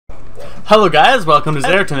Hello guys, welcome to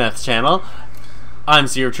Zaretameth's channel. I'm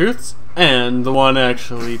Seer of Truths, and the one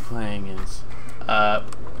actually playing is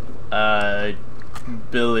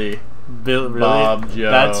Billy. Really? Bob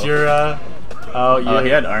Joe. That's your Oh, he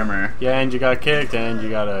had armor. Yeah, and you got kicked, and you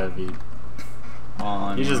got a beat.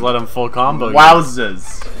 You just let him full combo.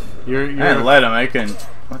 Wowzers! I You're didn't let him. I couldn't.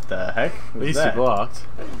 What the heck? At least you blocked.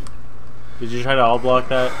 Did you try to all block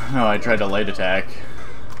that? No, I tried to light attack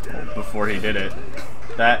before he did it.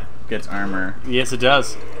 That gets armor. Yes, it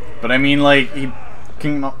does. But I mean, like, he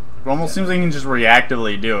can almost seems like he can just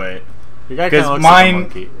reactively do it. Your guy kind of looks mine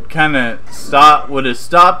like a monkey. kind of would have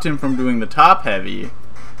stopped him from doing the top heavy,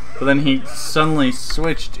 but then he suddenly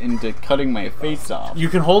switched into cutting my face off. You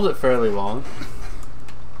can hold it fairly long.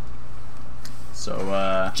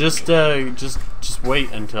 So just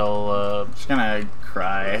wait until just gonna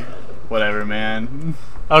cry. Whatever, man.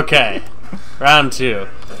 Okay, round 2.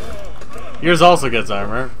 Yours also gets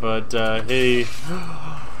armor, but he's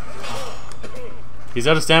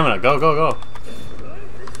out of stamina. Go, go, go.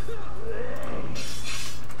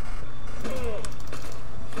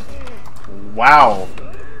 Wow.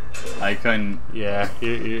 I couldn't. Yeah.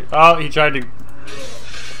 Oh, he tried to.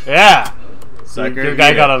 Yeah. Sucker, Your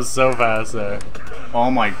guy got up so fast there. Oh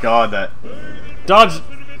my god, that. Dodge.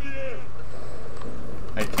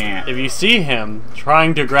 I can't. If you see him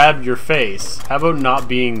trying to grab your face, how about not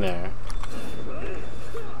being there?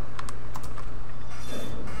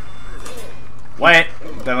 What?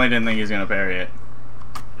 Definitely didn't think he was gonna parry it.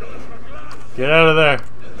 Get out of there.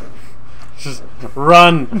 Just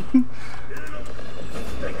run.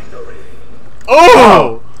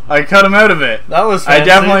 Oh! I cut him out of it. That was fancy. I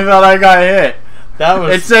definitely thought I got hit. That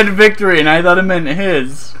was. It said victory, and I thought it meant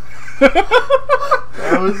his.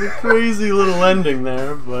 That was a crazy little ending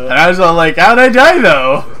there, but. And I was all like, how'd I die,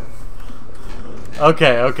 though?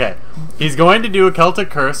 Okay, okay. He's going to do a Celtic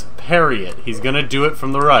Curse, parry it. He's going to do it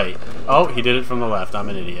from the right. Oh, he did it from the left. I'm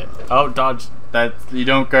an idiot. Oh, dodge. You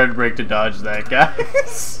don't guard break to dodge that,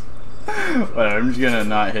 guys. Whatever, I'm just gonna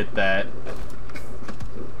not hit that.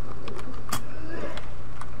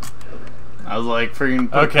 I was like,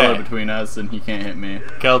 freaking put a pillar between us and he can't hit me.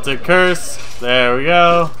 Celtic Curse. There we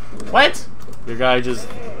go. What? Your guy just...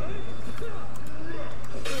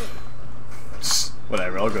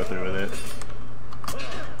 Whatever, I'll go through with it.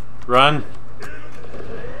 Run.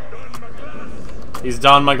 He's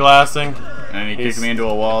done my glassing. And he kicked me into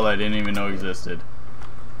a wall that I didn't even know existed.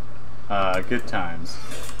 Good times.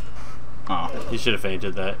 Oh. You should have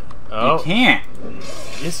fainted that. Oh. You can't.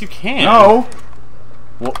 Yes, you can. No.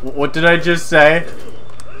 What did I just say?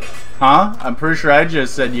 Huh? I'm pretty sure I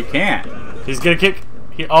just said you can't. He's gonna kick.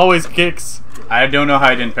 He always kicks. I don't know how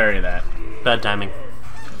I didn't parry that. Bad timing.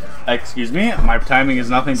 Excuse me? My timing is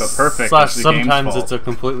nothing but perfect. Slash sometimes it's a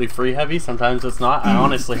completely free heavy, sometimes it's not. I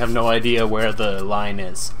honestly have no idea where the line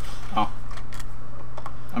is. Oh.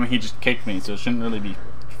 I mean, he just kicked me, so it shouldn't really be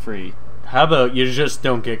free. How about you just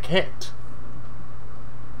don't get kicked?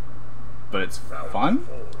 But it's fun?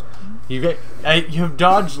 You've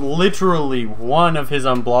dodged literally one of his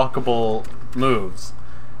unblockable moves.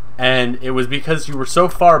 And it was because you were so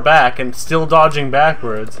far back and still dodging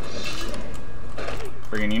backwards.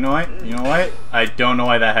 Friggin', you know what? You know what? I don't know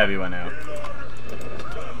why that heavy went out.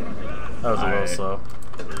 That was a little slow.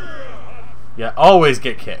 Yeah, always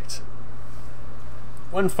get kicked.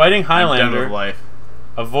 When fighting Highlander, I'm done with life.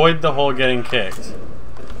 Avoid the whole getting kicked.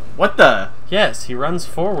 What the? Yes, he runs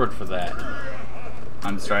forward for that.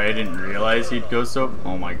 I'm sorry, I didn't realize he'd go so...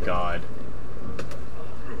 Oh my god.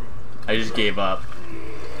 I just gave up.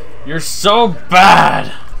 You're so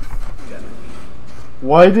bad!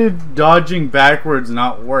 Why did dodging backwards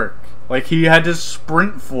not work? Like, he had to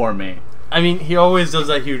sprint for me. I mean, he always does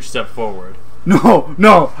that huge step forward. No,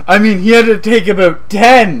 no! I mean, he had to take about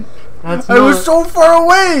 10! I was so far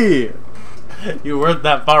away! You weren't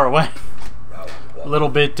that far away. A little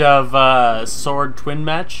bit of sword twin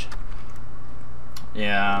match.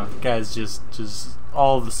 Yeah. Guys, just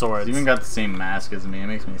all the swords. He's even got the same mask as me. It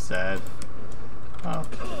makes me sad. Oh.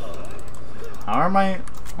 How am I?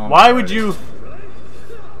 Oh, why would you?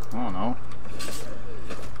 I don't know.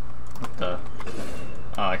 What the?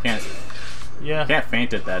 Oh, I can't. Yeah. I can't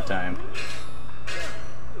faint at that time.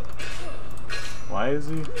 Why is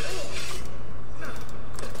he?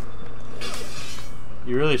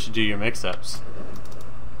 You really should do your mix-ups.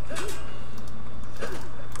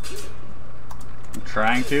 I'm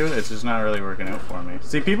trying to. It's just not really working out for me.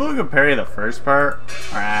 See, people who can parry the first part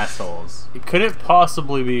are assholes. Could it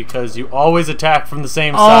possibly be because you always attack from the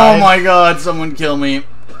same side? Oh my god, someone kill me.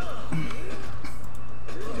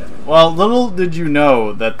 Well, little did you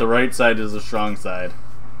know that the right side is the strong side.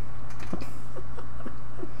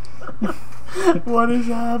 What is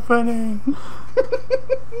happening?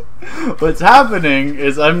 What's happening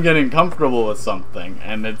is I'm getting comfortable with something,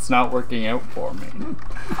 and it's not working out for me.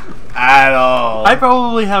 At all. I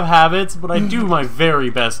probably have habits, but I do my very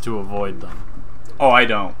best to avoid them. Oh, I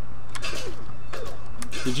don't.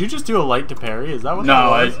 Did you just do a light to parry? Is that what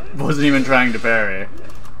No, that was? I wasn't even trying to parry.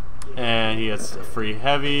 And he gets a free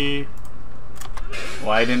heavy.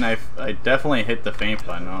 Why didn't I definitely hit the feint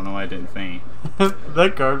button. I don't know why I didn't feint.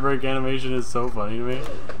 That guard break animation is so funny to me.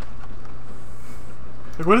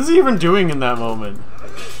 Like, what is he even doing in that moment?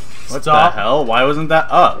 What Stop. the hell? Why wasn't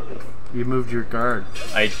that up? You moved your guard.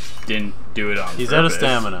 I didn't do it on He's purpose. out of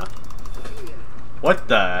stamina. What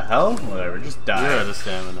the hell? Whatever, just die. You're out of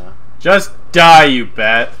stamina. Just die, you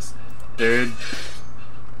bats, dude.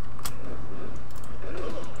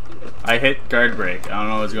 I hit guard break. I don't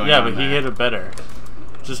know what's going on. Yeah, but he hit it better.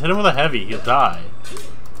 Just hit him with a heavy. He'll die.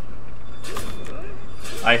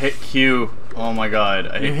 I hit Q. Oh my god,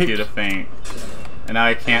 I hit Q to feint. And now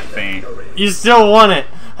I can't feint. You still won it.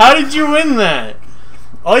 How did you win that?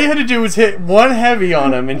 All you had to do was hit one heavy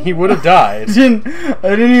on him and he would have died. I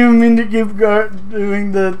didn't even mean to keep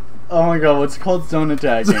doing the... Oh my god, what's it called? Zone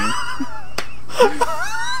attacking.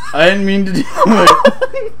 I didn't mean to do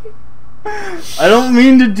it. I don't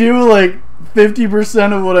mean to do like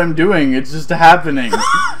 50% of what I'm doing. It's just happening.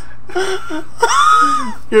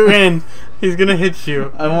 You're in. He's gonna hit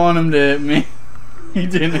you. I want him to hit me. He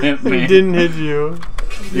didn't hit me. He didn't hit you.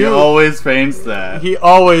 He always feints that. He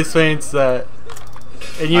always feints that.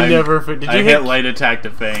 And you never... Did you I hit light attack to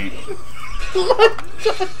feint. What?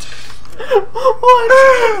 Oh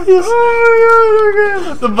my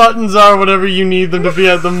god, okay. The buttons are whatever you need them to be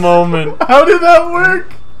at the moment. How did that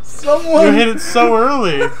work? Someone... You hit it so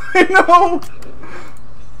early. I know.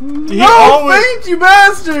 He always... Feint, you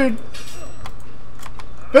bastard!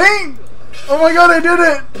 Feint! Oh my god, I did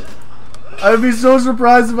it! I'd be so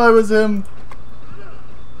surprised if I was him.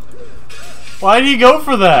 Why did he go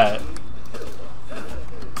for that?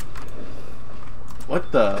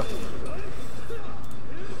 What the...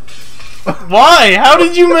 Why? How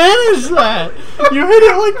did you manage that? You hit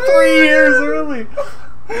it like 3 years early.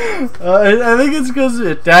 I think it's because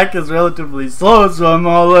the attack is relatively slow, so I'm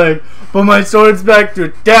all like, put my swords back to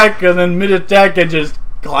attack, and then mid-attack I just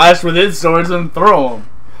clash with his swords and throw them.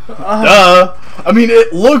 Duh! I mean,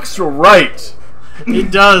 it looks right.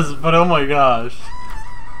 It does, but oh my gosh.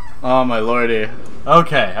 Oh my lordy.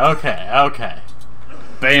 Okay.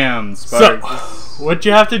 Bam, sparks. So, what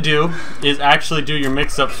you have to do is actually do your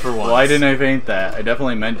mix-ups for once. Why didn't I feint that? I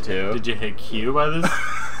definitely meant to. Did you hit Q by this?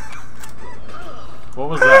 What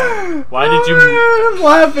was that? Why did you... Oh my God, I'm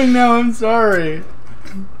laughing now, I'm sorry.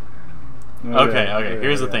 Okay,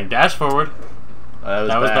 here's the thing. Dash forward.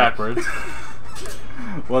 That was backwards.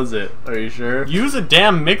 Was it? Are you sure? Use a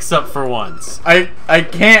damn mix-up for once. I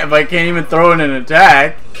can't if I can't even throw in an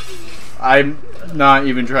attack. I'm not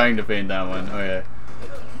even trying to feint that one. Okay.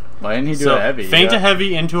 Why didn't he do a heavy? Feint a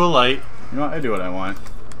heavy into a light. You know what? I do what I want.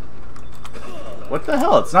 What the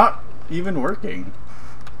hell? It's not even working.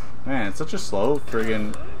 Man, it's such a slow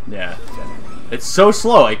friggin'... Yeah. It's so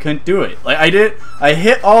slow, I couldn't do it. Like, I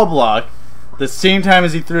hit all block the same time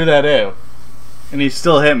as he threw that out. And he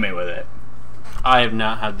still hit me with it. I have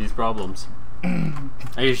not had these problems.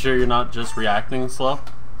 Are you sure you're not just reacting slow?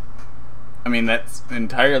 I mean, that's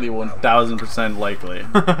entirely 1000% likely.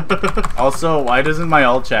 Also, why doesn't my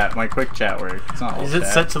alt chat, my quick chat work? It's not alt Is it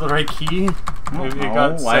chat. set to the right key? Maybe it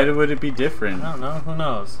got why would it be different? I don't know. Who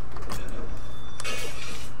knows?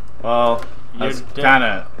 Well, that's kind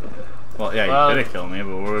of... Well, yeah, you could have killed me,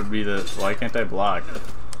 but what would be the... Why can't I block?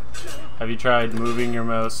 Have you tried moving your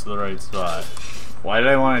mouse to the right spot? Why did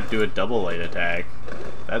I want to do a double light attack?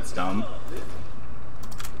 That's dumb.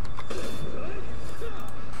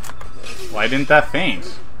 Why didn't that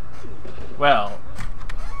feint? Well...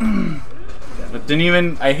 But didn't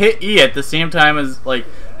even... I hit E at the same time as, like...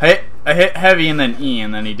 I hit heavy and then E,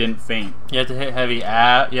 and then he didn't feint. You have to hit heavy you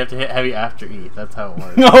have to hit heavy after E. That's how it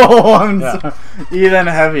works. No, I'm sorry. E then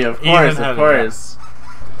heavy, of course, of course.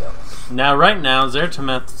 Yeah. Now, right now,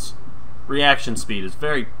 Zaretameth's reaction speed is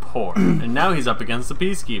very poor, and now he's up against the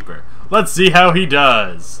Peacekeeper. Let's see how he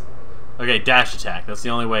does. Okay, dash attack. That's the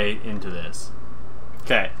only way into this.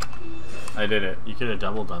 Okay, I did it. You could have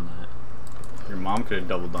double done that. Your mom could have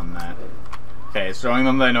double done that. Okay, showing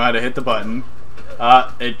them that I know how to hit the button.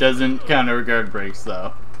 It doesn't counter guard breaks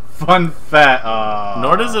though. Fun fact.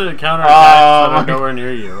 Nor does it counter attacks that are nowhere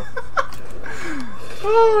near you.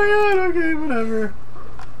 Oh my god, okay, whatever.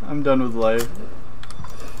 I'm done with life.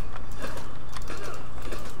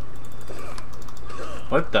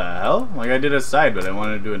 What the hell? Like, I did a side, but I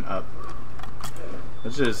wanted to do an up.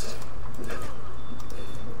 Let's just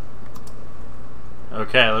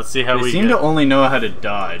Okay, let's see how They we seem to only know how to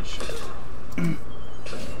dodge.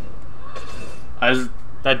 I was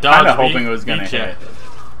that dodge kind of hoping it was gonna hit.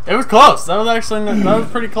 It was close. That was actually that was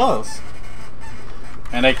pretty close.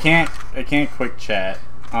 And I can't quick chat.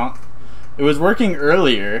 It was working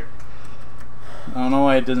earlier. I don't know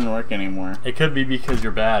why it doesn't work anymore. It could be because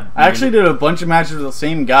you're bad. I actually did a bunch of matches with the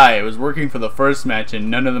same guy. It was working for the first match and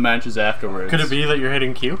none of the matches afterwards. Could it be that you're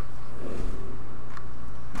hitting Q?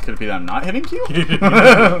 Could it be that I'm not hitting Q?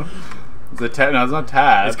 No, it's not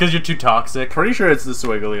tab. It's because you're too toxic. Pretty sure it's the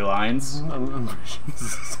swiggly lines.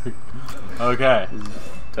 Okay.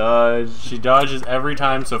 Dodge. She dodges every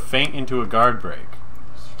time, so feint into a guard break.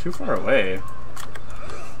 It's too far away.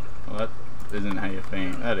 Well, that isn't how you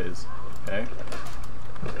feint. That is. Okay.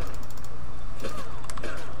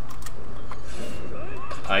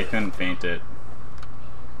 I couldn't feint it.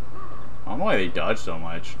 I don't know why they dodge so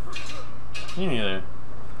much. Me neither.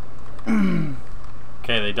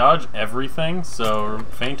 Okay, they dodge everything, so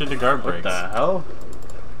feint into guard breaks. What the hell?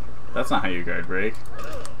 That's not how you guard break.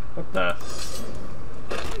 What the?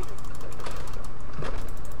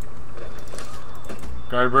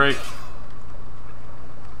 Guard break.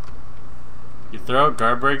 You throw out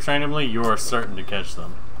guard breaks randomly, you are certain to catch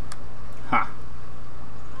them. Huh.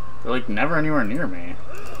 They're like never anywhere near me.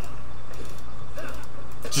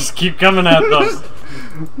 Just keep coming at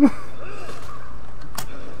them.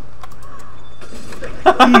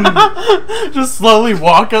 Just slowly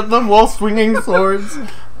walk at them while swinging swords.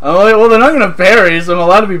 Oh, well, they're not gonna parry, so I'm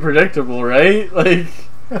allowed to be predictable, right? Like,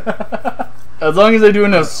 as long as I do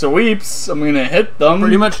enough sweeps, I'm gonna hit them.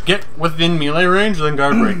 Pretty much get within melee range, then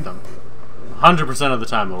guard break them. 100% of the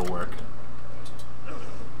time it'll work.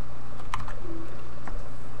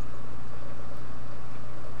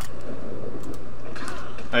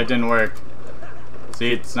 It didn't work.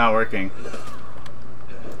 See, it's not working.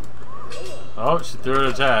 Oh, she threw an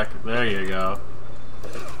attack. There you go.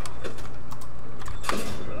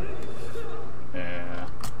 Yeah.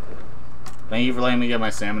 Thank you for letting me get my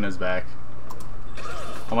staminas back.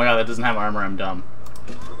 Oh my god, that doesn't have armor, I'm dumb.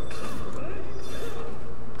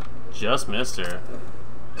 Just missed her.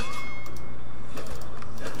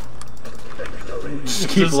 Just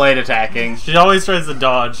keep light attacking. She always tries to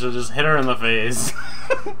dodge, so just hit her in the face.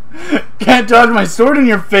 Can't dodge my sword in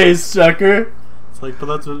your face, sucker! It's like,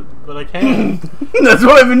 but I can. That's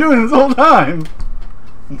what I've been doing this whole time!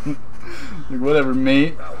 Like, whatever,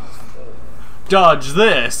 mate. Dodge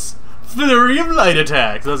this! Flurry of light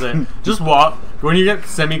attacks! That's it. Just walk. When you get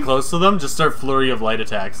semi-close to them, just start flurry of light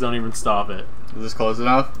attacks. Don't even stop it. Is this close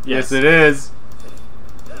enough? Yes. Yes, it is.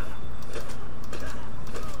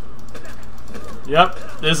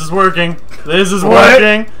 Yep, this is working. This is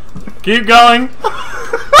working. Keep going.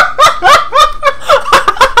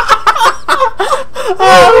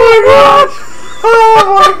 Oh my god! Oh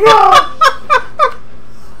my god!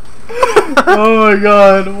 Oh my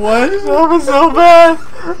god, what? That was so bad.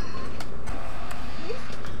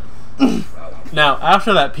 Now,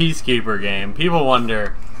 after that Peacekeeper game, people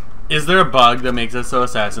wonder, is there a bug that makes it so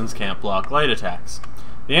assassins can't block light attacks?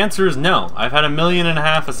 The answer is no. I've had 1.5 million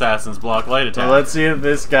assassins block light attacks. Well, let's see if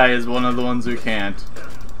this guy is one of the ones who can't.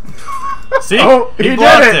 See? Oh, he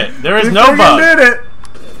blocked it. There is no bug. He did it!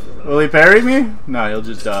 Will he parry me? No, he'll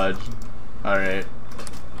just dodge. Alright.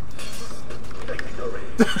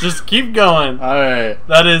 Just keep going. Alright.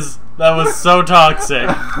 That was so toxic.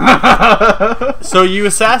 So you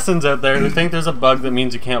assassins out there who think there's a bug that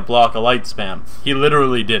means you can't block a light spam, he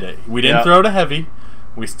literally did it. We didn't throw to heavy.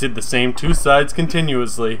 We did the same two sides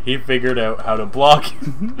continuously. He figured out how to block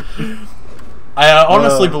it. I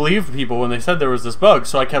honestly believed people when they said there was this bug,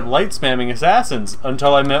 so I kept light spamming assassins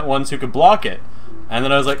until I met ones who could block it. And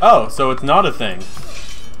then I was like, oh, so it's not a thing.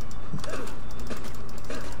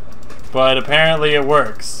 But apparently it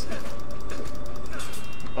works.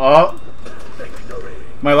 Oh.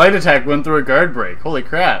 My light attack went through a guard break. Holy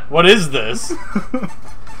crap. What is this?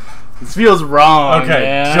 This feels wrong, Okay,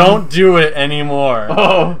 man. don't do it anymore.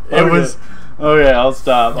 Oh, It was... Okay, I'll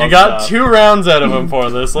stop. You got 2 rounds out of him for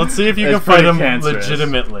this. Let's see if you can That's fight pretty him cancerous.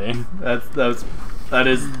 legitimately. That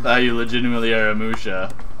is how you legitimately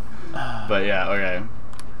Aramusha. But yeah, okay.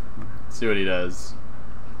 Let's see what he does.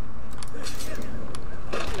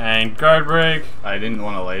 And guard break. I didn't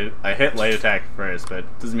want to light. I hit light attack first, but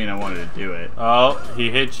doesn't mean I wanted to do it. Oh,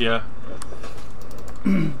 he hit you.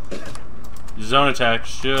 Zone attack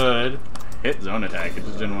should. Hit zone attack. It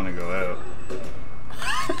just didn't want to go out.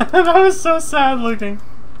 That was so sad looking.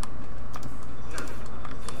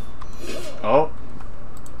 Oh.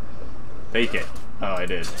 Fake it. Oh, I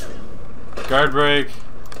did. Guard break.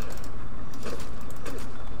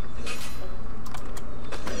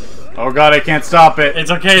 Oh god, I can't stop it. It's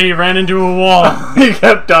okay, he ran into a wall. He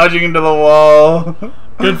kept dodging into the wall.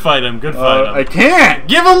 Good fight him, good fight him. I can't!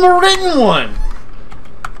 Give him a written one!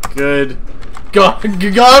 Good. God.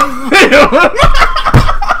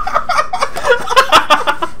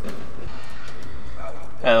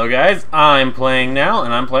 Hello guys, I'm playing now,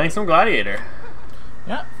 and I'm playing some Gladiator.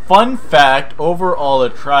 Yeah. Fun fact, overall a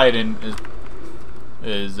trident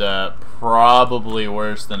is probably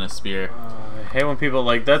worse than a spear. I hate when people,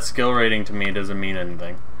 like, that skill rating to me doesn't mean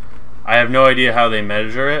anything. I have no idea how they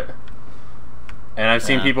measure it. And I've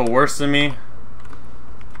seen people worse than me.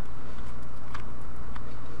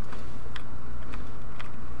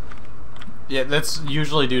 Yeah, that's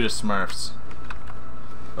usually due to Smurfs.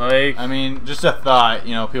 Like, I mean, just a thought,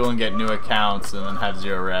 you know, people can get new accounts and then have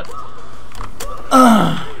 0 rep.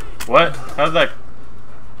 what? How's that?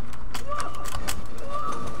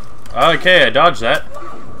 Okay, I dodged that.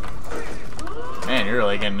 Man, you're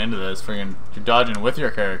really getting into this. Freaking, you're dodging with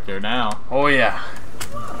your character now. Oh yeah.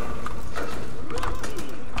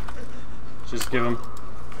 Just give him.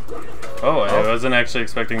 Oh, I wasn't actually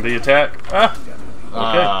expecting the attack. Ah.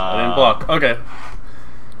 Okay, I didn't block. Okay.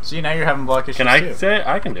 See, now you're having block issues. Can I say it?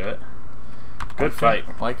 I can do it. Good fight.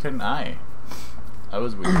 Why couldn't I? That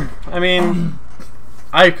was weird. I mean,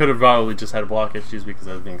 I could have probably just had block issues because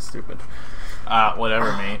I was being stupid.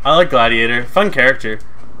 Whatever, mate. I like Gladiator. Fun character.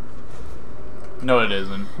 No, it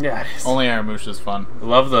isn't. Yeah, it is. Only Aramusha's fun.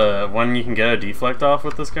 Love the when you can get a deflect off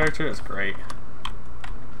with this character. It's great.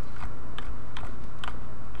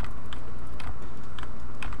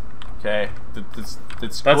 Okay,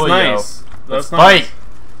 that's cool, nice. Let's fight.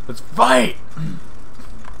 Let's fight.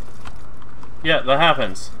 Yeah, that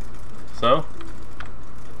happens. So.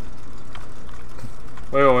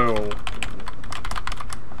 Wait.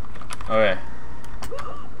 Okay.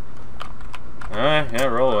 Alright, yeah,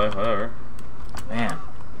 roll away, whatever. Man.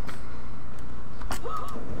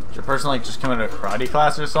 Did your person like just come into a karate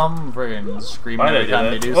class or something? Friggin' screaming every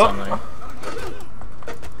time they do something.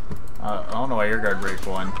 I don't know why your guard break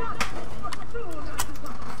one.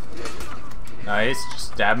 Nice,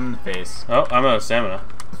 just stab him in the face. Oh, I'm out of stamina.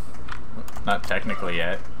 Not technically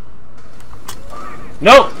yet.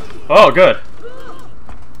 No! Oh, good.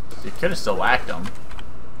 You could have still whacked him.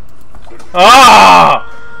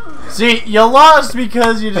 Ah! See, you lost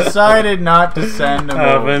because you decided not to send him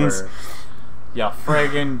over. You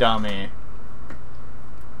friggin' dummy.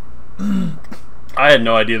 I had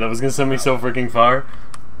no idea that was gonna send me so freaking far.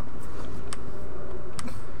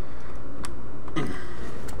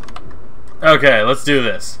 Okay, let's do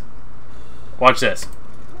this. Watch this.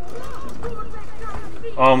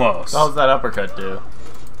 Almost. What does that uppercut do?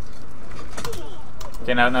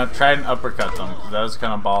 Okay, now try and uppercut them, because that was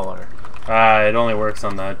kind of baller. It only works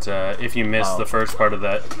on that if you miss the first part of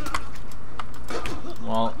that.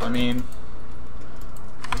 Well, I mean,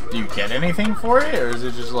 do you get anything for it, or is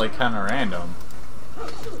it just like kind of random?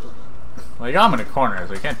 Like, I'm in a corner,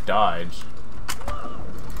 so I can't dodge.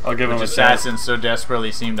 I'll give him a assassins so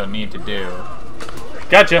desperately seem to need to do.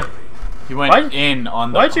 Gotcha. He went in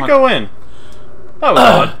on the. Why'd you go in? That was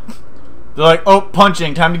odd. They're like, oh,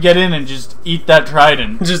 punching, time to get in and just eat that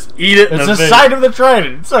trident. Just eat it. It's the side of the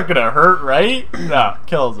trident. It's not gonna hurt, right? No,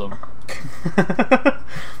 kills him.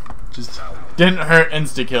 Just didn't hurt.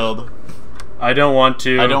 Insta killed. I don't want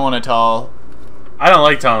to. I don't want to tall. I don't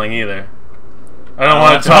like talling either. I don't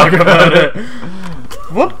want to talk about it.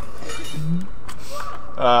 Whoop.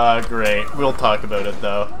 Great. We'll talk about it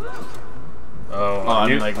though. Oh, I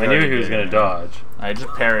knew he was gonna dodge. Alright,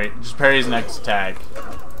 just parry. Just parry his next attack.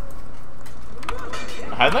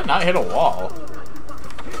 How did that not hit a wall?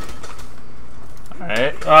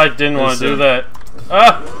 Alright. I didn't want to do that.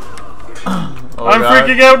 Ah! Oh, I'm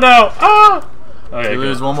freaking out now! Ah! Okay, you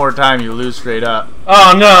lose one more time, you lose straight up.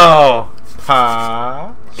 Oh no!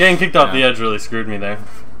 Ha! Getting kicked off the edge really screwed me there.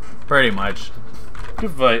 Pretty much.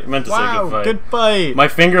 Good fight. Meant to say good fight. Good fight. My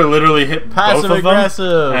finger literally hit both of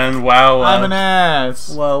them. And wow. I'm an ass.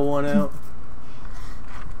 Wow, one out.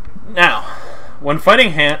 Now, when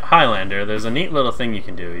fighting Highlander, there's a neat little thing you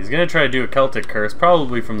can do. He's going to try to do a Celtic curse,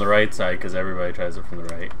 probably from the right side, because everybody tries it from the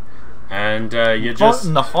right. And you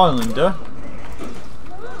just... the Highlander.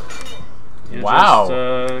 You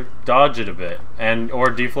just dodge it a bit, or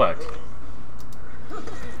deflect.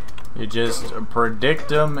 You just predict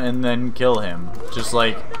him and then kill him, just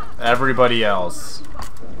like everybody else.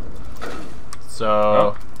 So...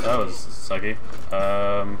 Oh, that was sucky.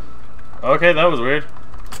 Okay, that was weird.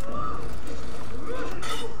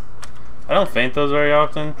 I don't feint those very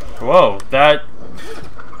often. Whoa, that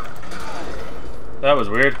was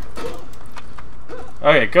weird.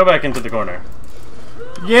 Okay, go back into the corner.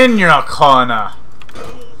 In your corner.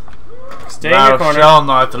 Stay in your corner. Thou shalt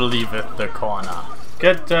not leaveth the corner.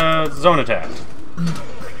 Get zone attacked.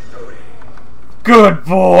 Good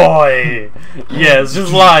boy! Yes,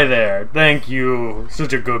 just lie there. Thank you.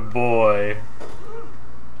 Such a good boy.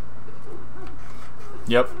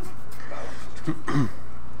 Yep.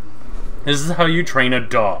 This is how you train a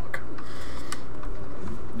dog.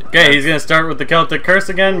 Okay, he's gonna start with the Celtic Curse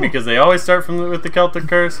again because they always start with the Celtic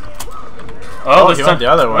Curse. Oh, this he time went the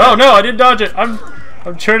other way. Oh no, I didn't dodge it. I'm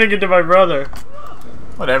turning into my brother.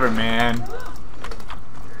 Whatever, man.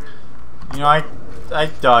 You know, I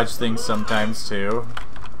dodge things sometimes too.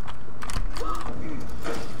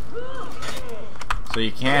 So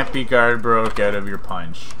you can't be guard broke out of your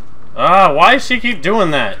punch. Ah, why does she keep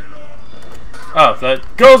doing that? Oh,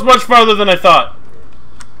 that goes much farther than I thought.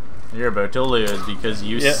 You're about to lose because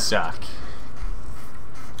you suck.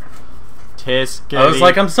 I was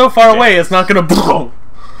like, I'm so far away, it's not gonna blow.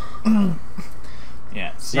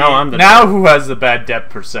 Yeah. See, now who has the bad depth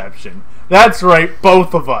perception? That's right,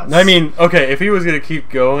 both of us. I mean, okay, if he was gonna keep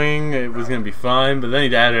going, it was gonna be fine, but then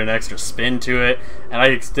he'd added an extra spin to it, and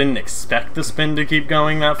I didn't expect the spin to keep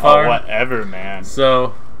going that far. Oh, whatever, man.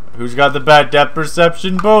 So, who's got the bad depth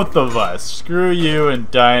perception? Both of us. Screw you and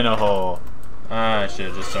die in a hole. I should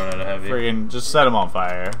have just thrown out a heavy. Friggin' just set him on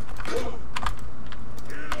fire.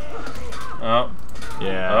 Oh.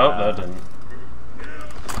 Yeah. Oh, that didn't.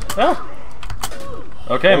 Ah.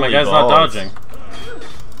 Okay, Holy my guy's balls. not dodging.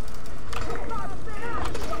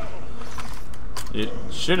 You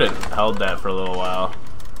should have held that for a little while.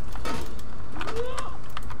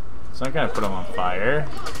 It's not gonna put him on fire.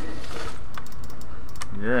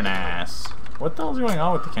 You're an ass. What the hell's going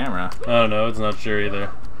on with the camera? I don't know, it's not sure either.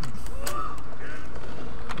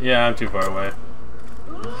 Yeah, I'm too far away.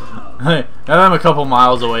 Now that I'm a couple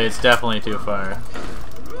miles away, it's definitely too far.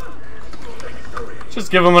 Just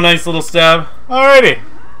give him a nice little stab. Alrighty.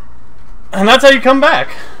 And that's how you come back.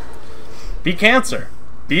 Be cancer.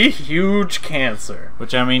 Be huge cancer.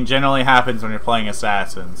 Which, I mean, generally happens when you're playing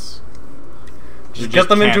assassins. Just get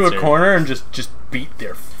them into a corner and just beat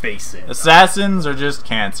their face in. Assassins are just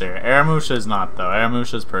cancer. Aramusha is not, though.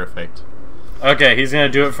 Aramusha's perfect. Okay, he's gonna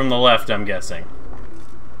do it from the left, I'm guessing.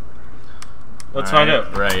 Let's find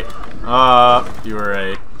out. Right. You were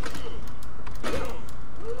right.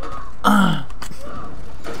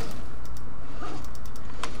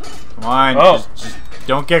 Come on, just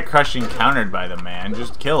don't get crushed and countered by the man.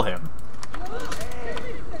 Just kill him.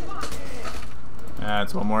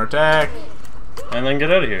 That's one more attack. And then get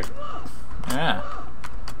out of here. Yeah.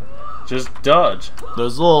 Just dodge.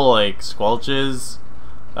 Those little, like, squelches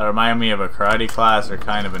that remind me of a karate class are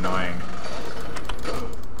kind of annoying.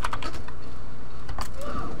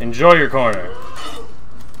 Enjoy your corner.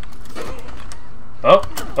 Oh,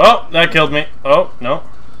 oh, that killed me. Oh, no.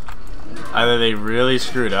 Either they really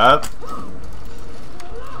screwed up,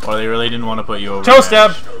 or they really didn't want to put you over. Toe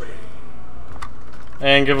stab!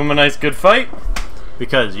 And give him a nice good fight.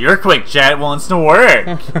 Because your quick chat wants to work.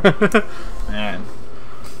 Man.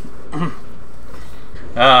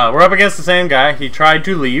 We're up against the same guy. He tried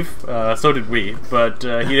to leave. So did we. But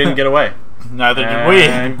he didn't get away. Neither did we.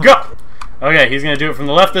 And go! Okay, he's going to do it from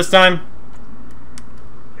the left this time.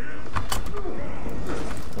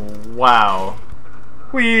 Wow.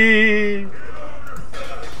 Whee!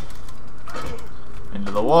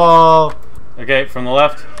 Into the wall. Okay, from the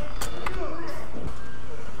left.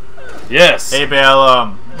 Yes! Hey,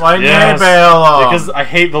 Balaam. Why did Yes. you Balaam? Because I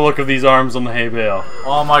hate the look of these arms on the hay bale.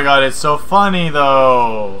 Oh my god, it's so funny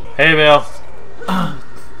though. Hay bale.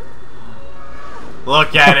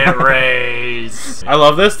 Look at it raise. I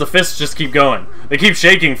love this. The fists just keep going. They keep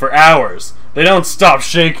shaking for hours. They don't stop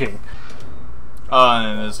shaking. Oh,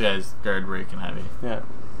 and then this guy's guard breaking heavy. Yeah.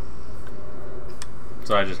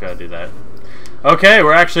 So I just gotta do that. Okay,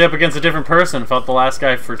 we're actually up against a different person. Fought the last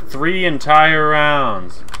guy for 3 entire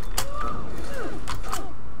rounds.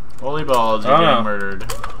 Holy balls, you're getting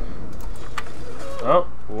murdered. Oh,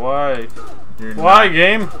 why? Why,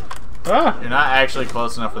 game? Ah! You're not actually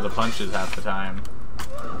close enough for the punches half the time.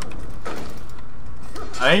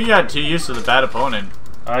 I think you got too used to the bad opponent.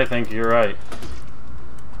 I think you're right.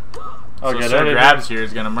 So Sir Grabs here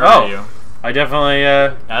is gonna murder you. I definitely,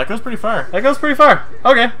 Yeah, that goes pretty far. That goes pretty far.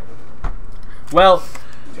 Okay. Well,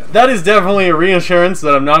 that is definitely a reassurance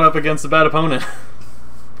that I'm not up against a bad opponent.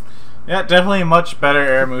 Yeah, definitely much better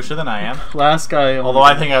Aramusha than I am. Last guy. Although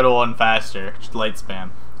I think I'd have won faster. Just light spam.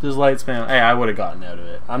 Just light spam. Hey, I would have gotten out of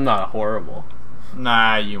it. I'm not horrible.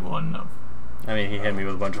 Nah, you wouldn't have. I mean, he hit me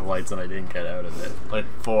with a bunch of lights and I didn't get out of it. Like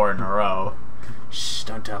 4 in a row. Shh,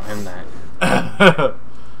 don't tell him that.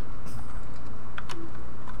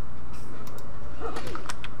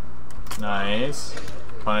 Nice.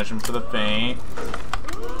 Punish him for the feint.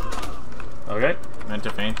 Okay. Meant to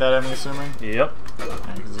feint that, I'm assuming? Yep.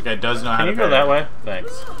 Because the guy does know how Can to you go that way?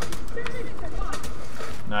 Thanks.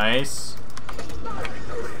 Nice.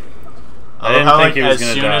 I didn't think he was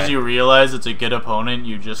gonna as soon die. as you realize it's a good opponent,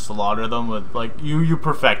 you just slaughter them with, like, you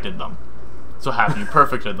perfected them. So happy, you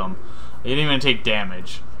perfected them. You didn't even take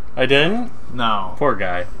damage. I didn't? No. Poor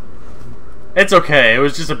guy. It's okay. It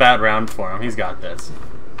was just a bad round for him. He's got this.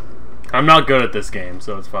 I'm not good at this game,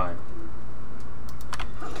 so it's fine.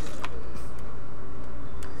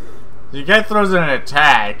 The guy throws in an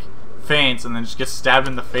attack, feints, and then just gets stabbed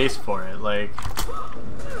in the face for it. Like,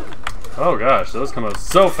 Oh gosh, those come out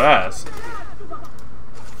so fast.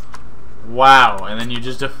 wow. And then you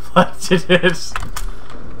just deflected it.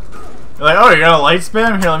 You're like, oh, you got a light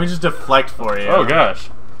spam? Here, let me just deflect for you. Oh gosh.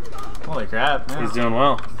 Holy crap. Yeah. He's doing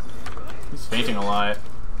well. He's fainting a lot.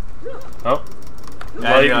 Oh.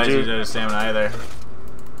 I didn't realize he did his stamina either.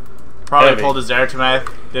 Probably Heavy. pulled his Zaretameth,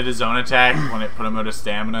 did his own attack when it put him out of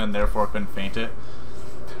stamina and therefore couldn't faint it.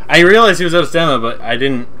 I realized he was out of stamina, but I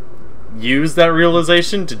didn't use that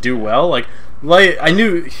realization to do well. Like I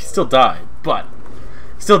knew he still died, but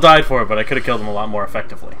still died for it, but I could have killed him a lot more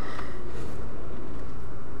effectively.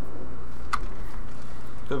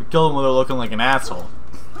 Could have killed him without looking like an asshole.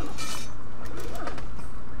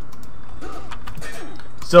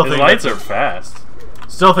 Still His think lights are fast.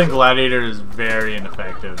 Still think Gladiator is very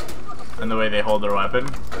ineffective in the way they hold their weapon.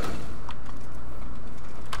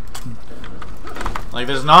 Like,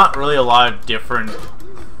 there's not really a lot of different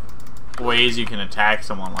ways you can attack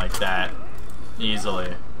someone like that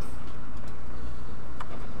easily.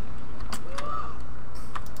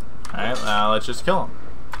 Alright, let's just kill him.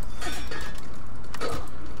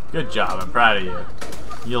 Good job, I'm proud of you.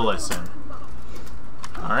 You listen.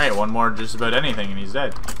 Alright, one more just about anything and he's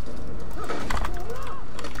dead.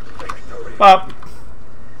 Pop.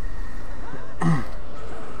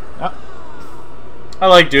 Yep. I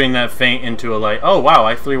like doing that feint into a light. Oh wow,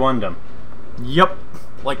 I 3-1'd him. Yep.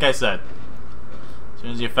 Like I said. As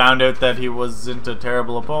soon as you found out that he wasn't a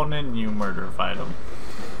terrible opponent, you murder-fied him.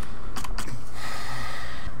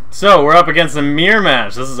 So we're up against a mirror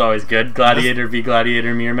match. This is always good. Gladiator v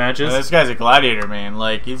Gladiator mirror matches. This guy's a gladiator, man.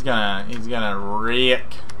 Like, he's gonna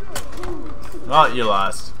wreck. Well, you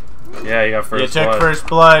lost. Yeah, you got first You took blood. first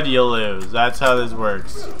blood, you lose. That's how this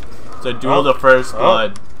works. It's a duel to first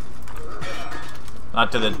blood.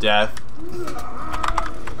 Not to the death.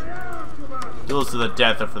 Duels to the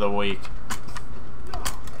death are for the weak.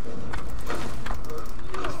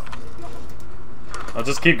 I'll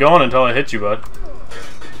just keep going until I hit you, bud.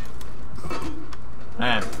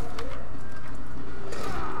 Man.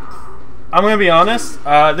 I'm gonna be honest.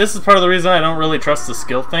 This is part of the reason I don't really trust the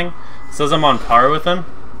skill thing. It says I'm on par with him.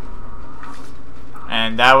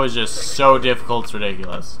 And that was just so difficult, it's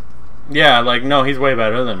ridiculous. Yeah, like, no, he's way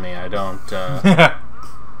better than me. I don't,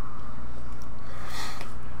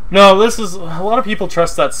 No, this is... A lot of people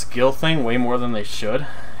trust that skill thing way more than they should.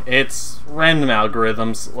 It's random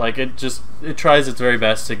algorithms. Like, it tries its very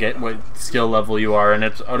best to get what skill level you are, and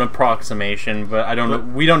it's an approximation, but I don't know...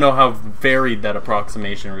 We don't know how varied that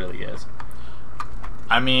approximation really is.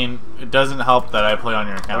 I mean, it doesn't help that I play on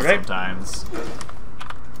your account Okay. sometimes.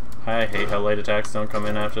 I hate how light attacks don't come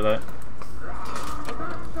in after that.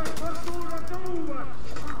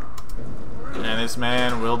 And this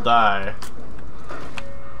man will die.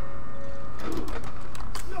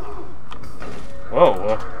 Whoa,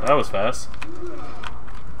 well, that was fast.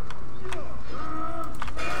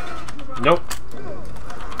 Nope.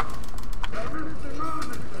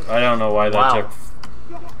 I don't know why that Wow. took...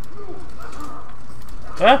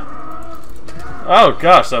 Huh? Oh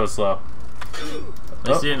gosh, that was slow. At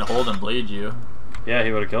least he didn't hold and bleed you. Yeah,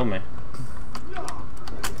 he would have killed me.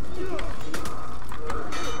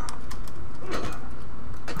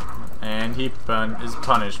 And he is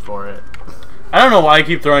punished for it. I don't know why I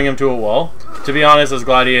keep throwing him to a wall. To be honest, as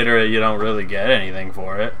Gladiator, you don't really get anything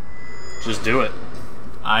for it. Just do it.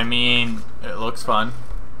 I mean, it looks fun.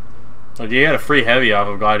 Like, you get a free heavy off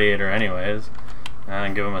of Gladiator anyways.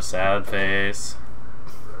 And give him a sad face.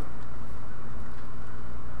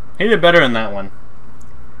 He did better in that one.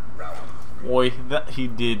 Boy, that he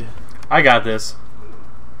did. I got this.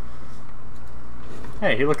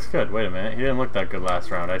 Hey, he looks good. Wait a minute. He didn't look that good last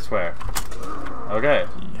round, I swear. Okay.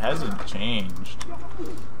 He hasn't changed.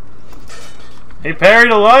 He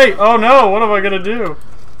parried a light! Oh no, what am I gonna do?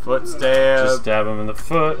 Foot stab. Just stab him in the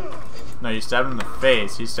foot. No, you stabbed him in the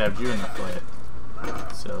face. He stabbed you in the foot.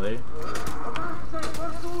 Silly.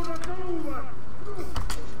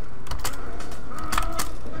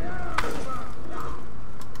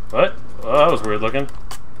 What? Oh, that was weird looking.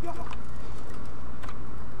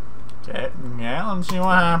 Okay, yeah, let's see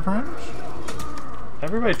what happens.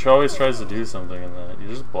 Everybody always tries to do something in that. You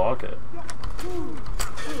just block it.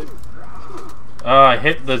 I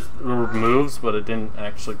hit the moves, but it didn't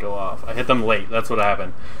actually go off. I hit them late. That's what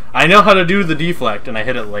happened. I know how to do the deflect, and I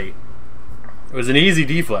hit it late. It was an easy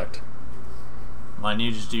deflect. Why don't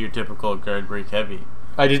you just do your typical guard break heavy?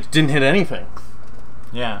 I didn't hit anything.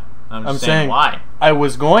 Yeah, I'm I'm just saying saying why. I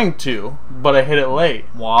was going to, but I hit it late.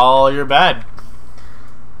 Well, you're bad.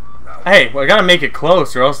 Hey, well, I gotta make it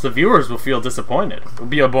close, or else the viewers will feel disappointed. It'll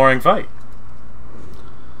be a boring fight.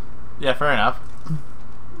 Yeah, fair enough.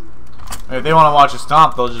 If they want to watch a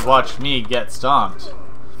stomp, they'll just watch me get stomped.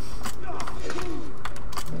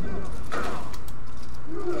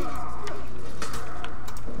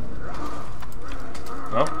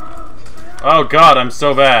 Oh. Oh god, I'm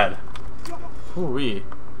so bad. Ooh-wee.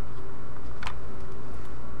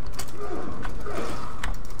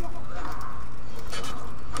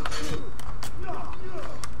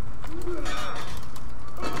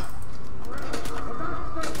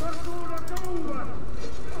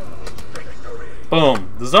 Boom.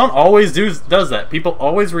 The zone always does that. People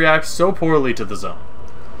always react so poorly to the zone.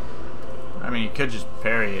 I mean, you could just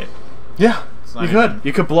parry it. Yeah, not you could. even-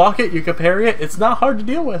 You could block it, you could parry it. It's not hard to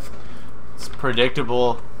deal with. It's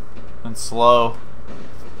predictable and slow.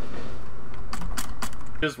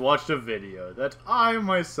 Just watched a video that I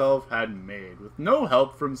myself had made with no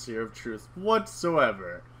help from Seer of Truths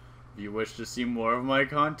whatsoever. If you wish to see more of my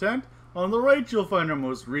content, on the right you'll find our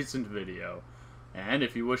most recent video. And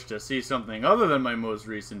if you wish to see something other than my most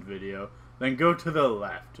recent video, then go to the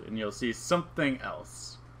left and you'll see something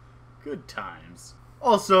else. Good times.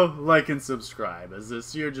 Also, like and subscribe, as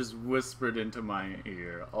this year just whispered into my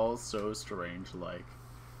ear, all so strange like.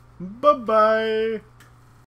 Bye-bye!